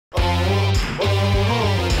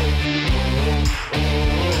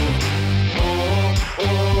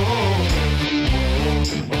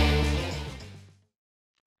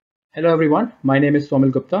Hello everyone, my name is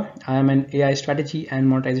Somil Gupta. I am an AI strategy and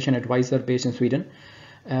monetization advisor based in Sweden.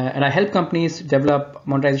 And I help companies develop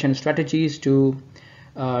monetization strategies to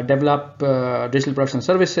develop digital products and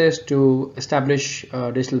services, to establish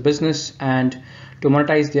digital business, and to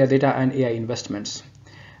monetize their data and AI investments.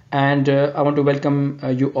 And I want to welcome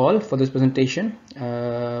you all for this presentation.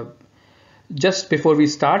 Just before we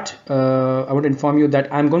start, I want to inform you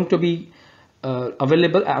that I'm going to be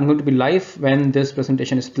available. I'm going to be live when this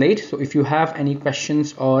presentation is played. So if you have any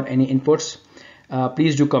questions or any inputs,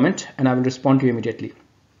 please do comment and I will respond to you immediately.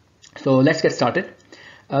 So let's get started.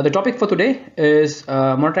 The topic for today is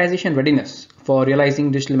monetization readiness for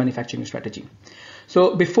realizing digital manufacturing strategy.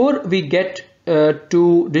 So before we get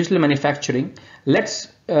to digital manufacturing, let's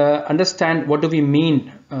understand what do we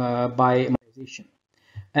mean by monetization.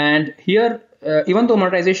 And here, even though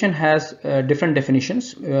monetization has different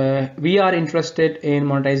definitions, we are interested in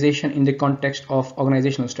monetization in the context of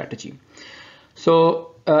organizational strategy.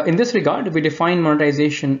 So in this regard, we define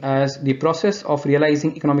monetization as the process of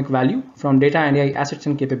realizing economic value from data and AI assets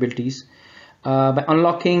and capabilities by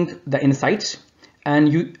unlocking the insights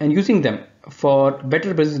and using them for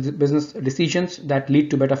better business decisions that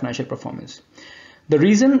lead to better financial performance. The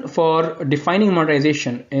reason for defining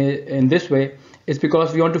monetization in this way is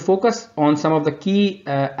because we want to focus on some of the key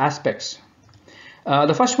aspects.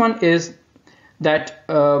 The first one is that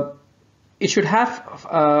it should have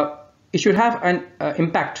an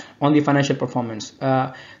impact on the financial performance.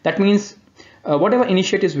 That means whatever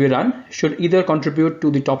initiatives we run should either contribute to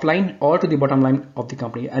the top line or to the bottom line of the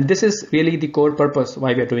company, and this is really the core purpose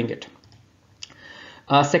why we are doing it.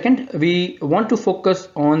 Second, we want to focus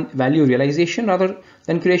on value realization rather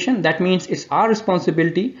than creation. That means it's our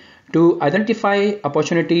responsibility to identify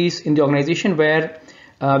opportunities in the organization where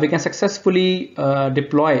we can successfully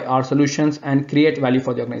deploy our solutions and create value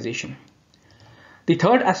for the organization. The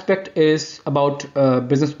third aspect is about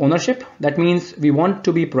business ownership. That means we want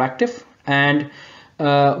to be proactive and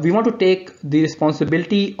we want to take the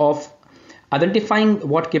responsibility of identifying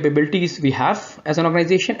what capabilities we have as an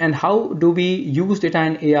organization and how do we use data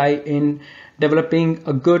and AI in developing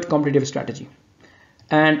a good competitive strategy.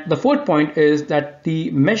 And the fourth point is that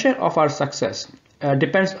the measure of our success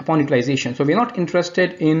depends upon utilization. So we're not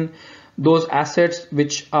interested in those assets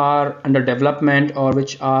which are under development or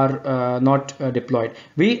which are not deployed.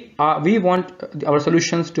 We want our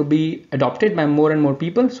solutions to be adopted by more and more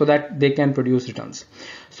people so that they can produce returns.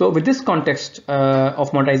 So with this context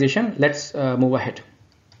of monetization, let's move ahead.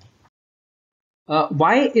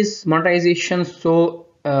 Why is monetization so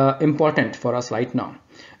important for us right now?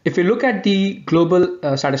 If we look at the global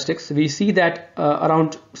statistics, we see that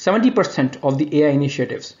around 70% of the AI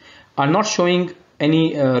initiatives are not showing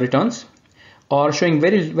any returns or showing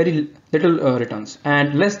very little returns,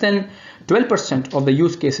 and less than 12% of the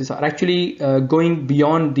use cases are actually going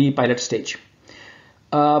beyond the pilot stage.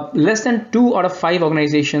 Less than 2 out of 5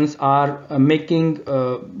 organizations are who make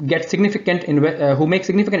significant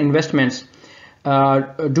investments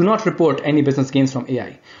do not report any business gains from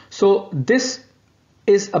AI. So this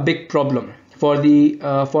is a big problem for the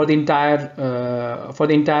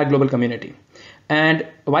entire global community. And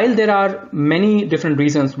while there are many different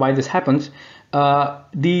reasons why this happens,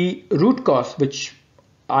 the root cause, which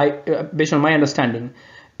based on my understanding,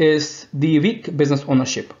 is the weak business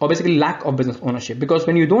ownership, or basically lack of business ownership. Because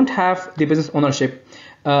when you don't have the business ownership,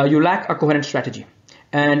 you lack a coherent strategy,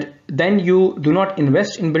 and then you do not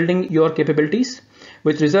invest in building your capabilities,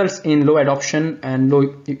 which results in low adoption and low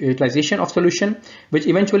utilization of solution, which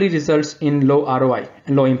eventually results in low ROI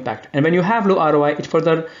and low impact. And when you have low ROI, it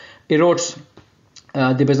further erodes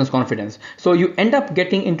the business confidence. So you end up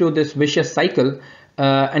getting into this vicious cycle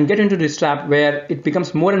and get into this trap where it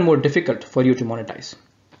becomes more and more difficult for you to monetize.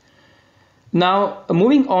 Now,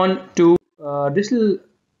 moving on to digital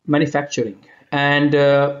manufacturing, and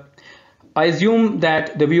I assume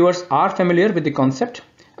that the viewers are familiar with the concept,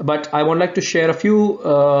 but I would like to share a few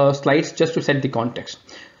slides just to set the context.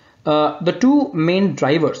 The two main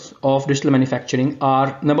drivers of digital manufacturing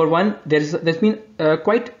are, number one, there's been a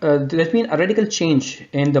radical change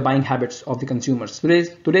in the buying habits of the consumers.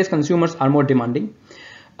 Today's consumers are more demanding.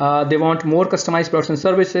 They want more customized products and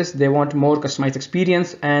services. They want more customized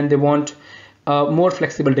experience, and they want more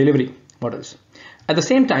flexible delivery models. At the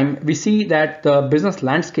same time, we see that the business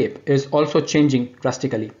landscape is also changing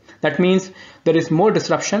drastically. That means there is more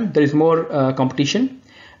disruption, there is more competition.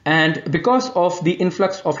 And because of the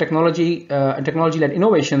influx of technology and technology-led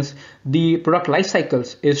innovations, the product life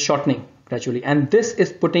cycles is shortening gradually. And this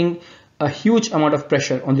is putting a huge amount of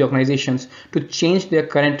pressure on the organizations to change their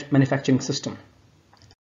current manufacturing system.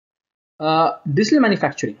 Digital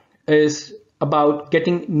manufacturing is about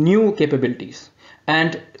getting new capabilities.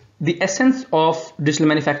 And the essence of digital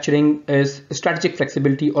manufacturing is strategic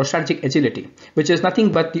flexibility or strategic agility, which is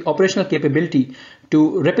nothing but the operational capability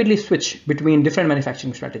to rapidly switch between different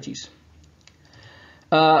manufacturing strategies.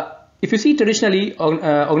 If you see, traditionally,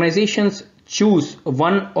 organizations choose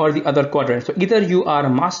one or the other quadrant. So either you are a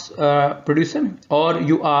mass producer, or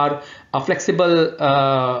you are a flexible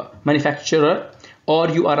manufacturer, or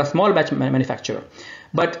you are a small batch manufacturer.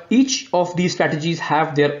 But each of these strategies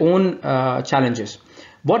have their own challenges.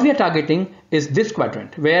 What we are targeting is this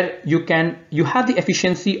quadrant, where you have the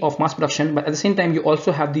efficiency of mass production, but at the same time you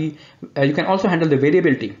also have you can also handle the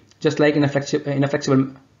variability, just like in a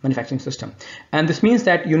flexible manufacturing system. And this means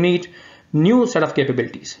that you need new set of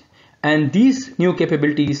capabilities, and these new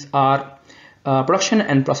capabilities are production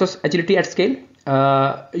and process agility at scale.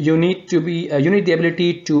 You need the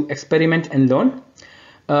ability to experiment and learn.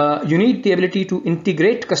 You need the ability to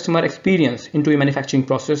integrate customer experience into a manufacturing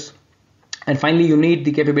process. And finally, you need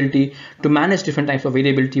the capability to manage different types of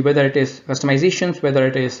variability, whether it is customizations, whether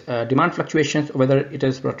it is demand fluctuations, or whether it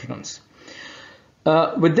is product returns.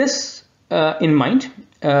 With this in mind,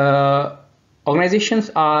 organizations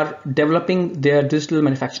are developing their digital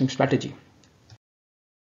manufacturing strategy.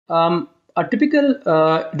 A typical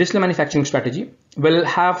digital manufacturing strategy will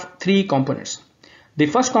have three components. The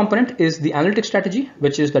first component is the analytic strategy,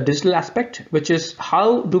 which is the digital aspect, which is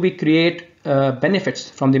how do we create benefits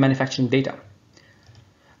from the manufacturing data.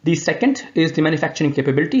 The second is the manufacturing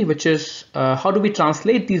capability, which is how do we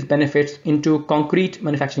translate these benefits into concrete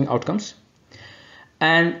manufacturing outcomes.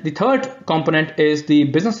 And the third component is the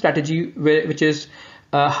business strategy, which is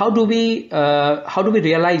how do we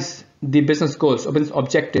realize the business goals or business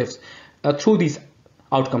objectives through these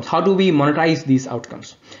outcomes? How do we monetize these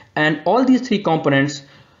outcomes? And all these three components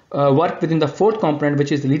work within the fourth component,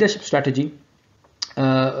 which is the leadership strategy,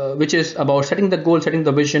 which is about setting the goal, setting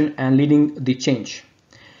the vision, and leading the change.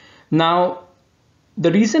 Now,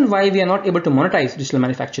 the reason why we are not able to monetize digital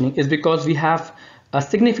manufacturing is because we have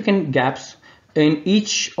significant gaps in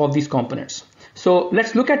each of these components. So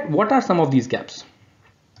let's look at what are some of these gaps.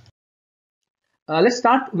 Let's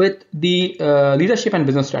start with the leadership and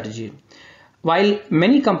business strategy. While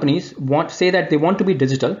many companies say that they want to be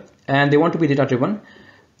digital and they want to be data driven,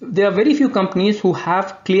 there are very few companies who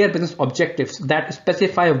have clear business objectives that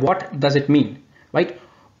specify what does it mean, right?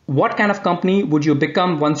 What kind of company would you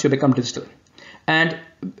become once you become digital? And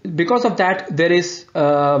because of that, there is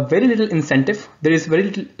very little incentive. There is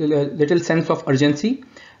very little sense of urgency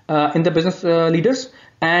in the business leaders.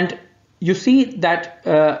 And you see that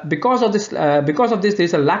because of this, there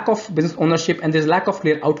is a lack of business ownership and there's lack of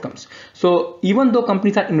clear outcomes. So even though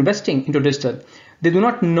companies are investing into digital, they do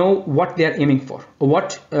not know what they are aiming for, or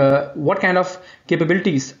what kind of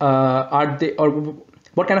capabilities are they, or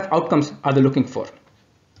what kind of outcomes are they looking for.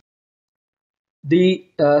 The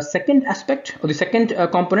second aspect, or the second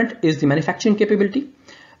component, is the manufacturing capability.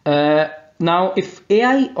 Now, if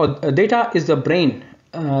AI or data is the brain,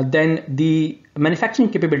 then the manufacturing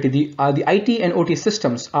capability, the IT and OT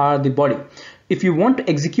systems are the body. If you want to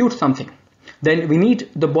execute something, then we need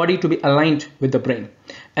the body to be aligned with the brain.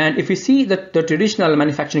 And if we see that the traditional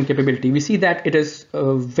manufacturing capability, we see that it has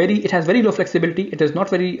very low flexibility. It is not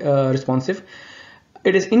very responsive.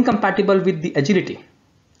 It is incompatible with the agility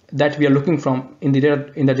that we are looking from in the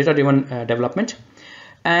data-driven development.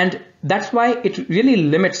 And that's why it really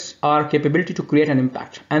limits our capability to create an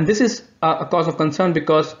impact. And this is a cause of concern,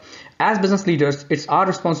 because as business leaders, it's our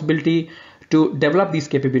responsibility to develop these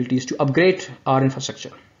capabilities, to upgrade our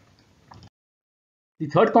infrastructure. The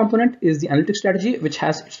third component is the analytics strategy, which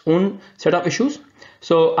has its own set of issues.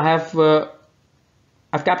 So I've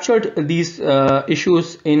captured these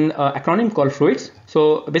issues in an acronym called FLUIDS.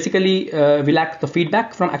 So basically, we lack the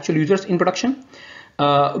feedback from actual users in production.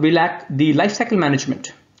 We lack the lifecycle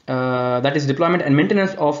management, that is deployment and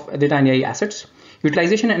maintenance of data and AI assets,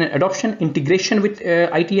 utilization and adoption, integration with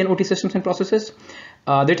IT and OT systems and processes,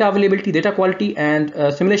 data availability, data quality, and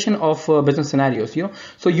simulation of business scenarios.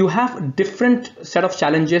 So you have different set of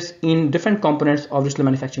challenges in different components of digital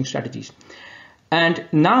manufacturing strategies. And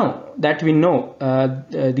now that we know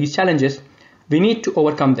these challenges, we need to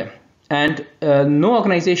overcome them. And no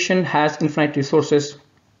organization has infinite resources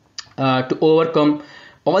to overcome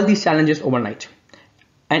all these challenges overnight.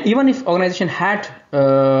 And even if organization had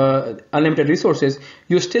unlimited resources,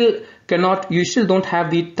 you still don't have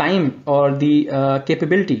the time or the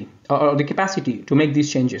capability or the capacity to make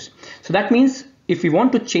these changes. So that means if we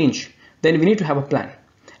want to change, then we need to have a plan.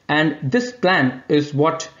 And this plan is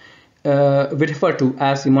what we refer to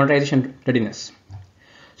as the monetization readiness.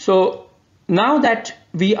 So now that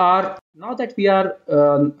we are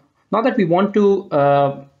Now that we want to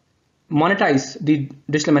monetize the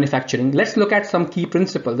digital manufacturing, let's look at some key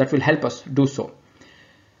principles that will help us do so.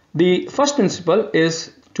 The first principle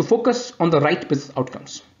is to focus on the right business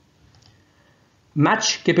outcomes,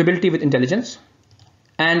 match capability with intelligence,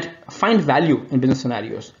 and find value in business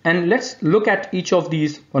scenarios. And let's look at each of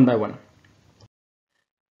these one by one.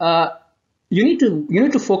 You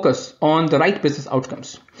need to focus on the right business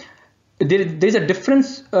outcomes. There's a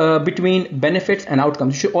difference between benefits and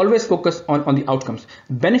outcomes. You should always focus on the outcomes.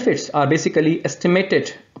 Benefits are basically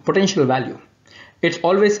estimated potential value.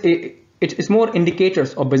 It's more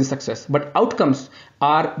indicators of business success, but outcomes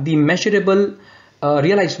are the measurable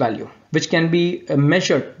realized value, which can be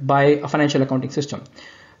measured by a financial accounting system.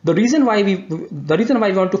 The reason why we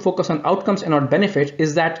want to focus on outcomes and not benefits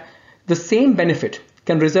is that the same benefit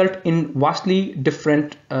can result in vastly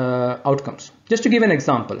different outcomes. Just to give an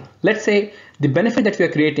example, let's say the benefit that we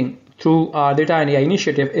are creating through our data and AI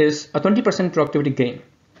initiative is a 20% productivity gain.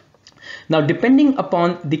 Now, depending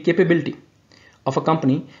upon the capability of a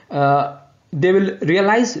company, they will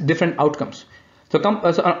realize different outcomes. So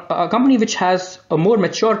a company which has a more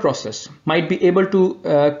mature process might be able to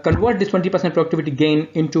convert this 20% productivity gain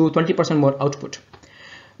into 20% more output,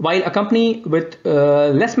 while a company with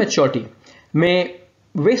less maturity may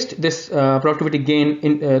waste this productivity gain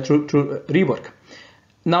through rework.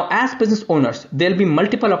 Now, as business owners, there'll be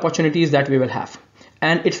multiple opportunities that we will have,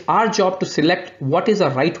 and it's our job to select what is the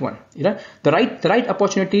right one. The right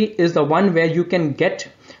opportunity is the one where you can get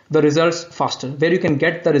the results faster, where you can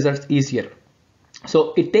get the results easier.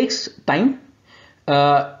 So it takes time.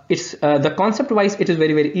 It's the concept wise it is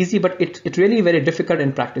very, very easy, but it's really very difficult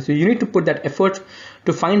in practice. So you need to put that effort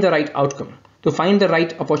to find the right outcome, to find the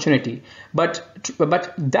right opportunity. But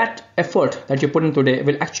that effort that you put in today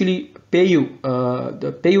will actually pay you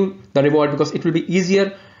the reward, because it will be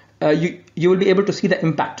easier. You will be able to see the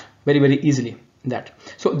impact very, very easily in that.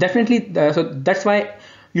 So definitely, so that's why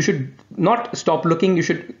you should not stop looking. You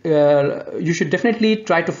should definitely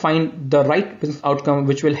try to find the right business outcome,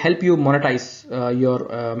 which will help you monetize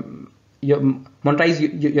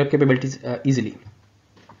your capabilities easily.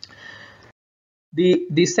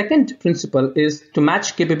 The second principle is to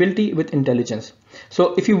match capability with intelligence.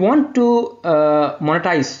 So if you want to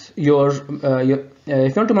monetize your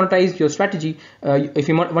strategy, if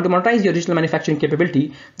you want to monetize your digital manufacturing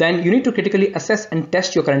capability, then you need to critically assess and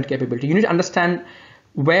test your current capability. You need to understand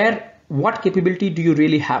what capability do you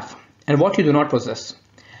really have and what you do not possess.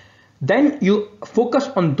 Then you focus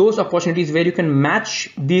on those opportunities where you can match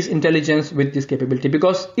these intelligence with this capability,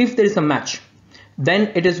 because if there is a match,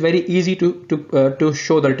 then it is very easy to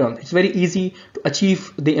show the return. It's very easy to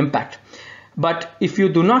achieve the impact. But if you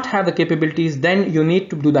do not have the capabilities, then you need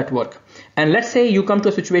to do that work. And let's say you come to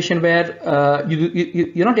a situation where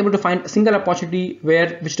you're not able to find a single opportunity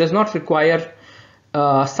which does not require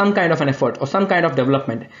some kind of an effort or some kind of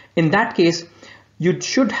development. In that case, you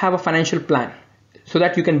should have a financial plan so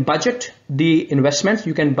that you can budget the investments,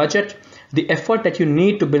 you can budget the effort that you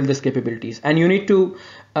need to build these capabilities, and you need to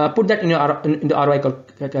put that in the ROI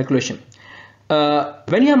calculation.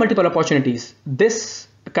 When you have multiple opportunities, this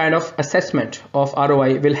kind of assessment of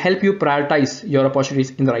ROI will help you prioritize your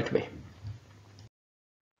opportunities in the right way.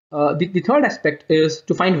 The third aspect is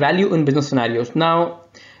to find value in business scenarios. Now,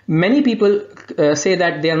 many people say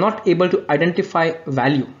that they are not able to identify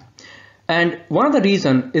value. And one of the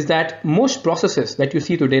reasons is that most processes that you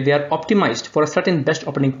see today, they are optimized for a certain best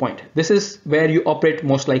operating point. This is where you operate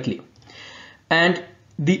most likely. And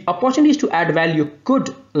the opportunities to add value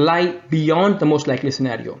could lie beyond the most likely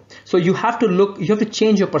scenario. So you have to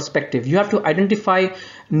change your perspective. You have to identify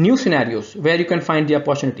new scenarios where you can find the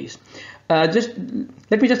opportunities. Let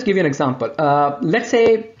me just give you an example. Let's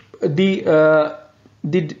say the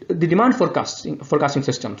demand forecasting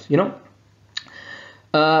systems,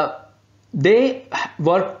 they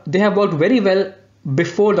have worked very well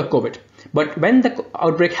before the COVID, but when the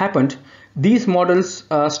outbreak happened, these models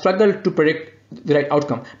struggled to predict the right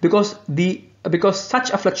outcome, because such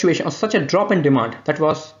a fluctuation or such a drop in demand that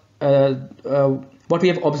was what we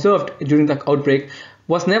have observed during the outbreak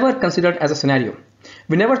was never considered as a scenario.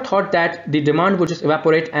 We never thought that the demand would just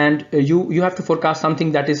evaporate and you have to forecast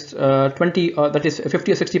something that is 50 or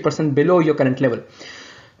 60% below your current level.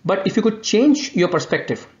 But if you could change your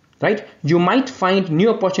perspective, right, you might find new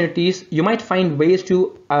opportunities. You might find ways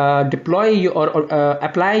to deploy or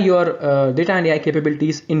apply your data and AI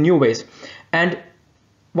capabilities in new ways. And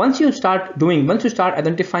once you start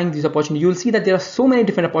identifying these opportunities, you will see that there are so many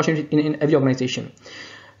different opportunities in every organization.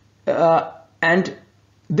 And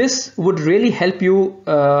this would really help you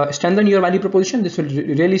strengthen your value proposition. This will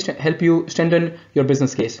really help you strengthen your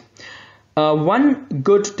business case. One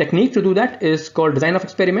good technique to do that is called design of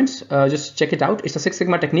experiments. Just check it out. It's a Six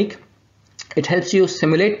Sigma technique. It helps you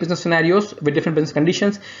simulate business scenarios with different business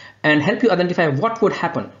conditions and help you identify what would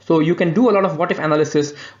happen. So you can do a lot of what if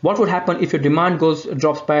analysis. What would happen if your demand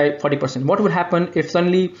drops by 40%? What would happen if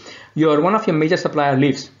suddenly one of your major supplier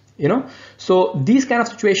leaves? So these kind of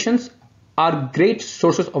situations are great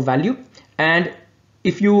sources of value. And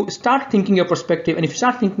if you start thinking your perspective and if you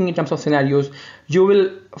start thinking in terms of scenarios, you will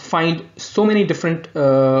find so many different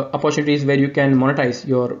opportunities where you can monetize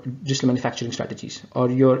your digital manufacturing strategies, or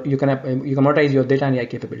you can monetize your data and AI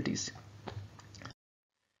capabilities.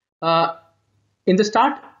 In the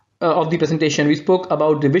start of the presentation, we spoke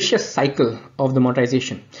about the vicious cycle of the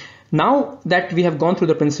monetization. Now that we have gone through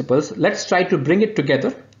the principles, let's try to bring it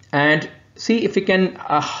together and see if we can,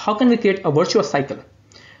 how can we create a virtuous cycle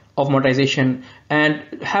of monetization and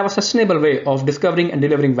have a sustainable way of discovering and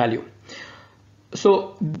delivering value.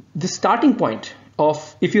 So the starting point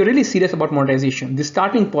of, if you're really serious about monetization, the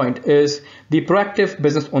starting point is the proactive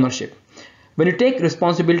business ownership. When you take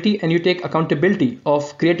responsibility and you take accountability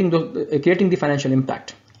of creating the financial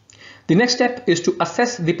impact. The next step is to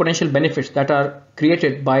assess the potential benefits that are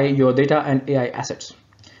created by your data and AI assets.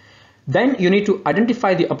 Then you need to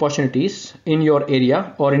identify the opportunities in your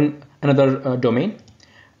area or in another domain.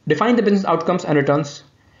 Define the business outcomes and returns.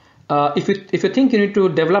 If you think you need to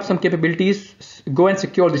develop some capabilities, go and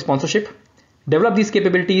secure the sponsorship. Develop these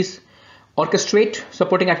capabilities, orchestrate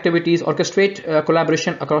supporting activities, orchestrate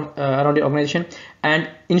collaboration around the organization, and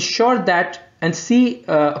ensure that and see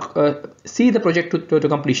the project to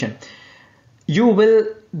completion.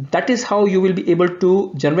 That is how you will be able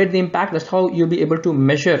to generate the impact. That's how you'll be able to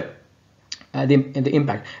measure the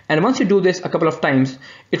impact. And once you do this a couple of times,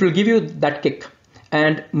 it will give you that kick.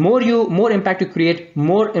 And more impact you create,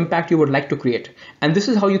 more impact you would like to create. And this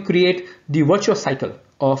is how you create the virtuous cycle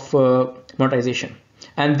of monetization.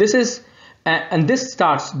 And this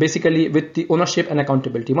starts basically with the ownership and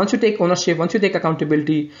accountability. Once you take ownership, once you take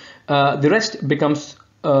accountability, the rest becomes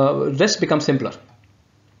simpler.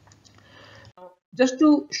 Just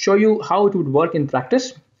to show you how it would work in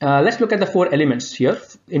practice, let's look at the 4 elements here: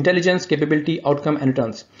 intelligence, capability, outcome, and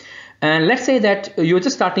returns. And let's say that you're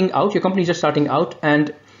just starting out, your company is just starting out,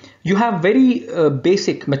 and you have very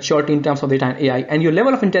basic maturity in terms of data and AI. And your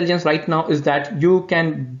level of intelligence right now is that you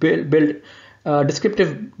can build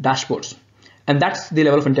descriptive dashboards. And that's the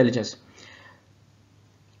level of intelligence.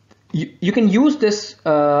 You can use this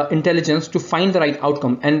intelligence to find the right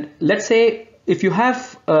outcome. And let's say if you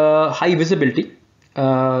have high visibility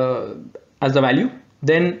as the value,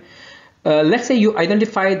 then let's say you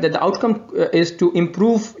identify that the outcome is to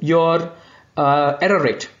improve your error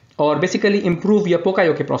rate, or basically improve your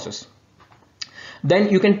POCA-OK process. Then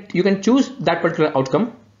you can choose that particular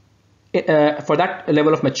outcome for that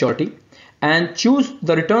level of maturity, and choose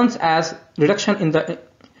the returns as reduction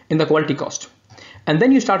in the quality cost. And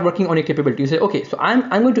then you start working on your capability. You say, okay, so I'm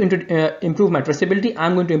going to improve my traceability,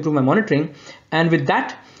 I'm going to improve my monitoring, and with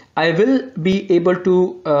that I will be able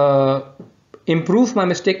to improve my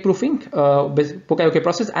mistake proofing, POCA-OK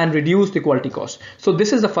process, and reduce the quality cost. So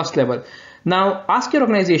this is the first level. Now ask your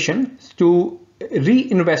organization to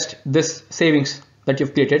reinvest this savings that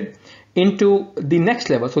you've created into the next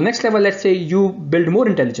level. So next level, let's say you build more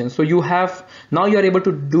intelligence. So now you're able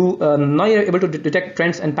to detect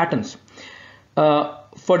trends and patterns.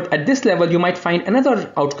 At this level, you might find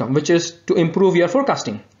another outcome, which is to improve your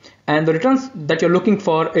forecasting. And the returns that you're looking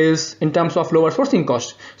for is in terms of lower sourcing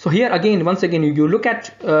cost. So here again, once again, you look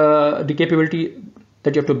at the capability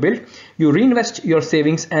that you have to build, you reinvest your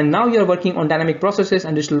savings, and now you're working on dynamic processes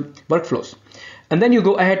and digital workflows. And then you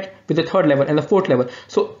go ahead with the third level and the fourth level.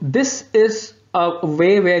 So this is a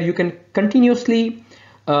way where you can continuously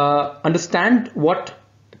understand what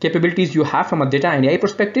capabilities you have from a data and AI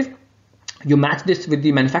perspective. You match this with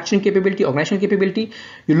the manufacturing capability, organizational capability.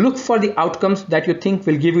 You look for the outcomes that you think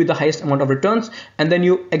will give you the highest amount of returns, and then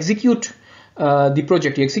you execute the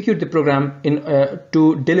project, you execute the program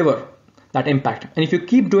to deliver that impact. And if you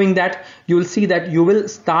keep doing that, you will see that you will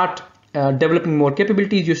start developing more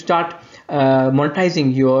capabilities. You start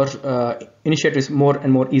monetizing your initiatives more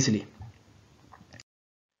and more easily.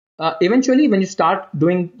 Eventually, when you start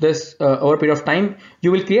doing this over a period of time,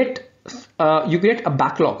 you will create a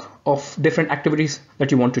backlog of different activities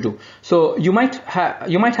that you want to do. So you might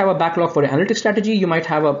have a backlog for your analytics strategy. You will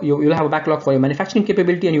have a backlog for your manufacturing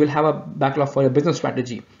capability, and you will have a backlog for your business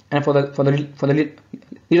strategy and for the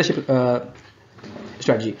leadership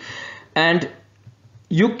strategy. And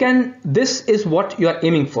this is what you are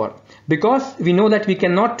aiming for, because we know that we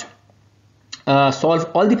cannot solve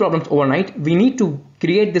all the problems overnight. We need to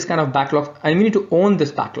create this kind of backlog, and we need to own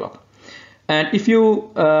this backlog. And if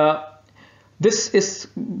you this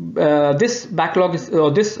backlog is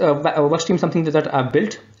this work stream something that I've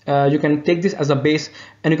built, you can take this as a base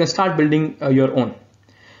and you can start building your own.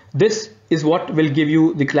 This is what will give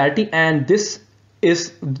you the clarity, and this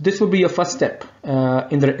will be your first step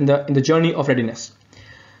in the journey of readiness.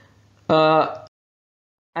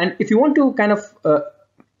 And if you want to kind of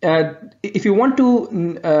if you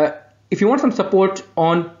want some support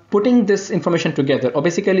on putting this information together, or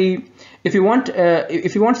basically if you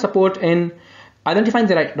want support in identifying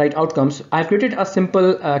the right outcomes, I've created a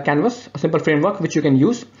simple canvas, a simple framework which you can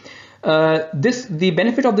use. The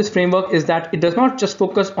benefit of this framework is that it does not just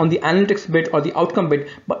focus on the analytics bit or the outcome bit,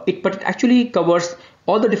 but it actually covers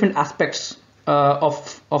all the different aspects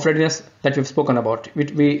of readiness that we've spoken about.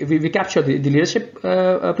 We capture the leadership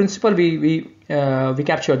principle, we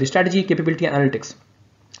capture the strategy, capability, and analytics.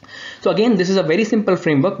 So again, this is a very simple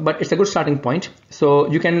framework, but it's a good starting point. So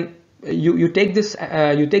you can you take this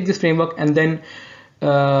framework, and then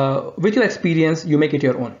with your experience you make it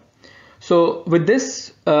your own. So with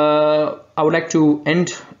this, I would like to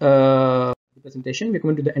end the presentation. We're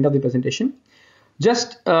coming to the end of the presentation.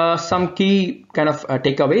 Just some key kind of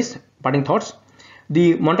takeaways, parting thoughts.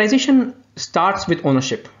 The monetization starts with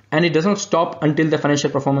ownership, and it doesn't stop until the financial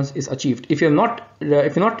performance is achieved. If you're not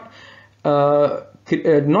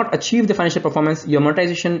achieve the financial performance, your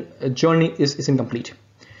monetization journey is incomplete.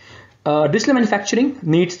 Digital manufacturing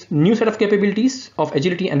needs new set of capabilities of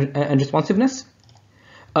agility and responsiveness.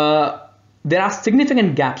 There are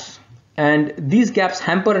significant gaps, and these gaps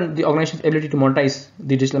hamper the organization's ability to monetize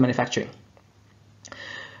the digital manufacturing.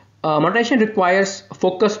 Monetization requires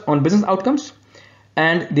focus on business outcomes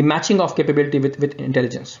and the matching of capability with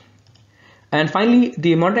intelligence. And finally,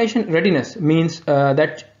 the monetization readiness means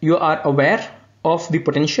that you are aware of the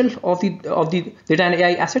potential of the data and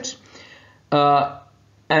AI assets,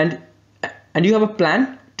 and you have a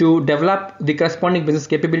plan to develop the corresponding business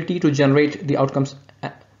capability to generate the outcomes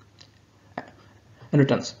and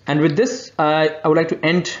returns. And with this, I would like to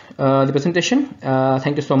end the presentation.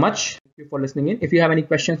 Thank you so much. Thank you for listening in. If you have any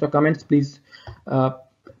questions or comments, please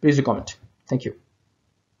do comment. Thank you.